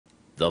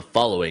The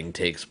following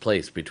takes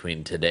place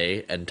between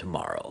today and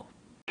tomorrow.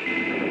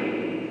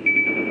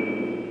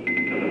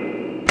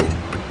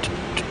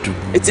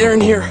 It's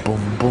Aaron here.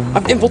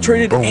 I've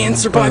infiltrated and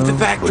survived the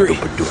factory.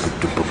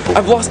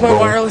 I've lost my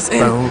wireless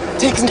and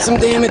taken some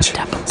damage.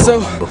 So,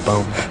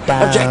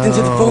 I've jacked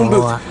into the phone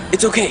booth.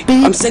 It's okay.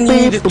 I'm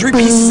sending you the 3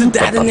 pieces of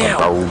data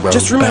now.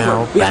 Just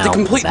remember, we have to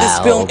complete this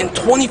film in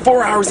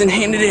 24 hours and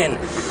hand it in.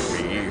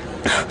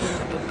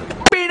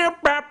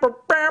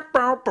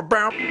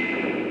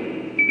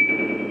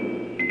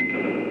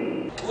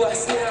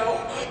 Bless now.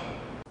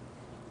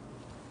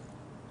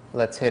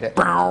 Let's hit it.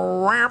 Where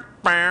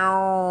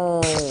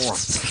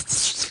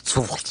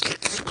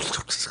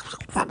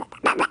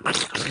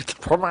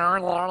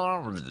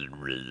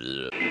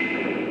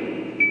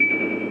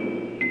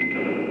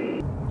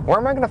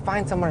am I going to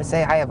find someone to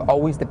say I have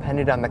always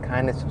depended on the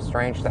kindness of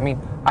strangers? I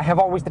mean, I have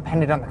always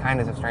depended on the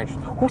kindness of strangers.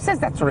 Who says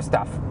that sort of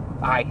stuff?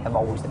 I have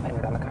always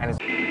depended on the kindness.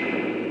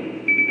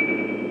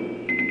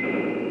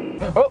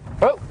 Oh!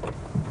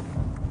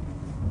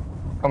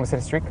 Almost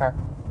hit a streetcar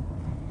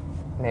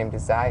named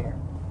Desire.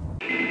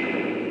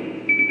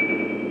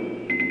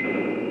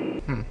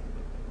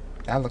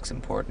 That looks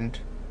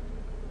important.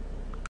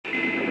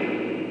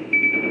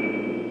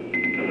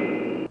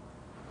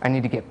 I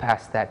need to get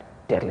past that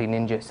deadly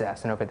ninja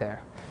assassin over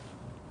there.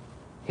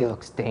 He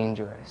looks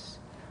dangerous.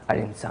 I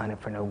didn't sign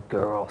up for no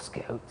Girl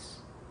Scouts.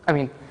 I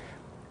mean,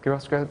 Girl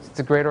Scouts, it's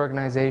a great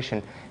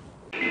organization.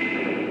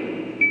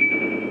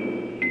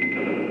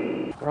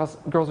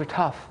 Girls are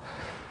tough.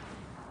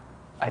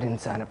 I didn't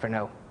sign up for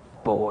no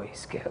Boy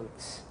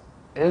Scouts.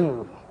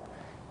 Ooh,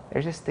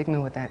 there's a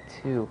stigma with that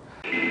too.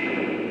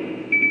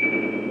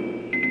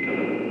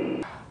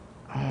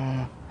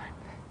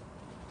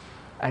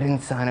 I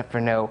didn't sign up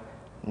for no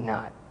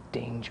not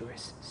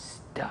dangerous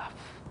stuff.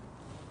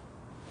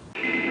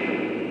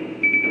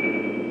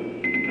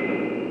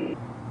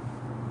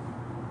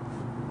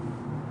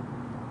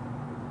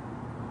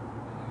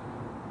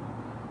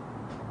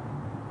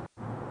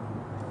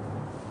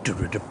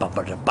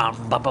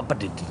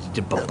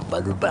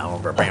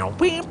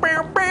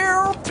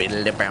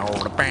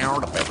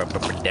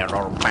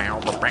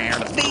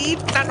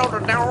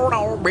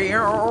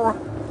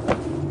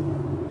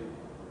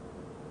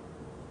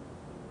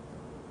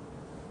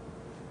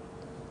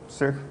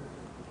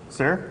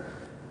 Sir?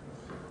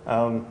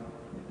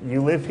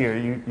 You live here.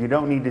 You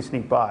don't need to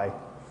sneak by.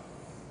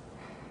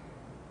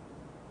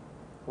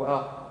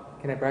 Well,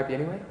 can I bribe you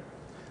anyway?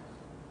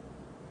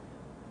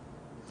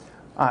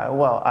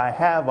 Well, I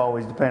have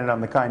always depended on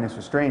the kindness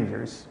of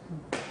strangers.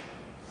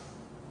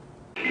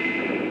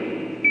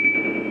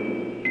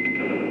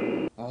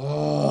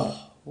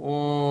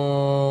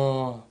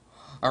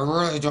 I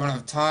really don't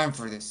have time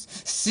for this.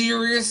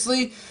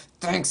 Seriously?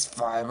 Thanks,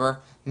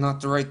 Fiber.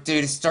 Not the right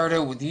day to start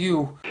out with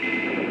you.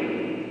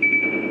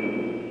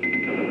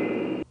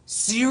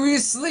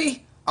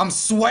 Seriously? I'm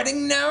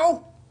sweating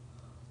now?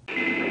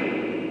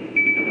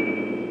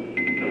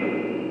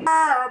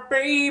 Ah,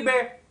 baby,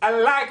 I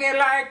like it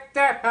like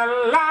that. I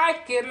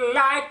like it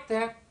like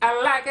that.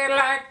 I like it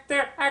like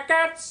that. I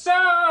got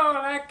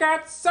soul.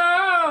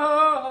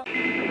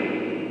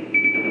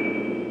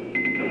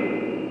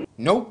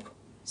 Nope.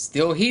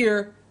 Still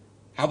here.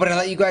 How about I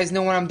let you guys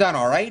know when I'm done,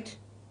 alright?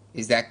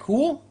 Is that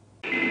cool?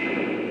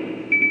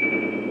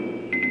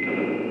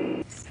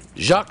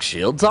 Jacque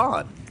shields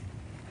on.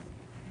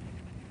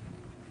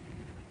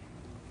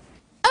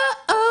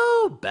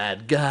 Uh-oh,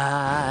 bad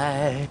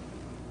guy.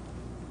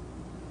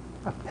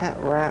 A pet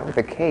rat with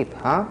a cape,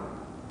 huh?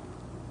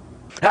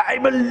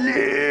 I'm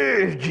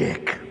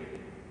allergic.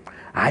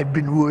 I've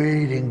been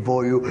waiting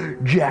for you,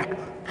 Jacque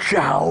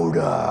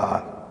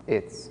Chowder.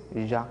 It's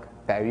Jacque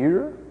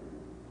Bauur.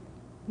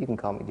 You can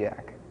call me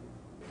Jack.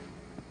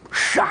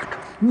 Jacque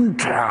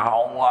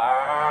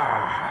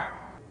Bauur.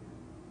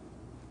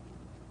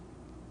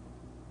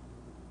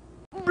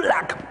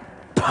 Black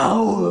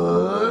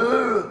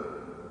power.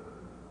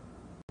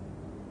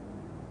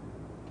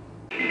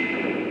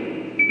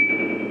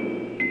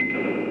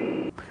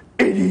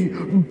 Eddie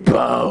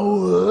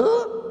Bauer?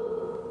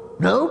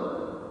 No?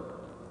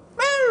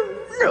 Well,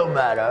 no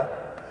matter.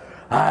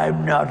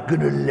 I'm not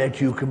gonna let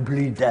you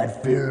complete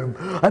that film.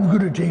 I'm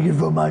gonna take it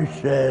for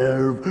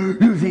myself.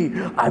 You see,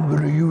 I'm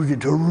gonna use it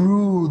to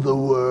rule the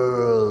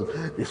world.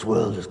 This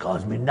world has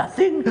caused me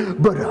nothing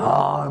but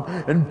harm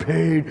and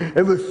pain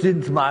ever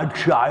since my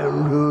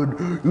childhood.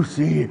 You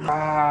see,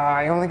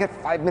 I only get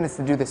 5 minutes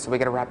to do this, so we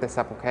gotta wrap this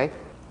up, okay?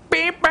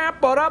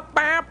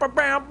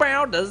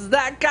 Does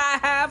that guy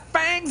have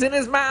fangs in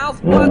his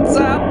mouth? What's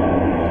up?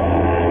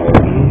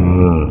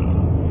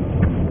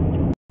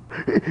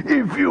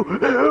 if you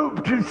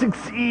hope to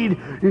succeed,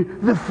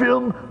 the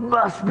film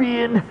must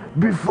be in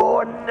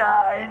before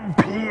 9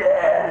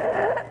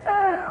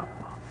 p.m.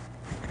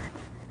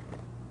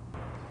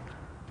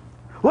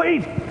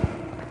 Wait!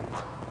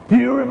 Do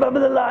you remember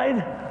the line?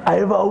 I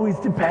have always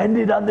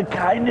depended on the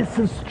kindness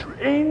of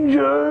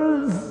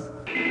strangers.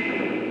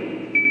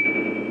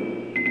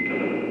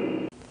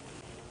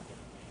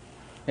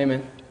 Hey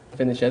man,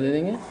 finish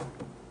editing it?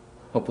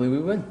 Hopefully we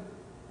win.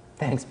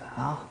 Thanks,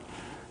 pal.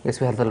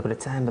 Guess we had a little bit of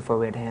time before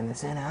we had to hand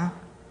this in, huh?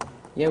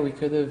 Yeah, we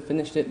could have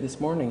finished it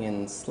this morning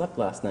and slept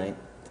last night.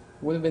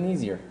 Would have been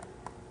easier.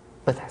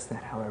 But that's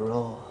not how I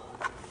roll.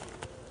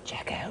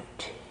 Check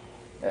out.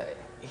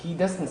 He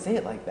doesn't say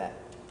it like that.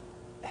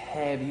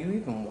 Have you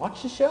even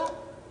watched the show?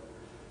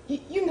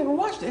 You never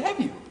watched it, have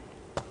you?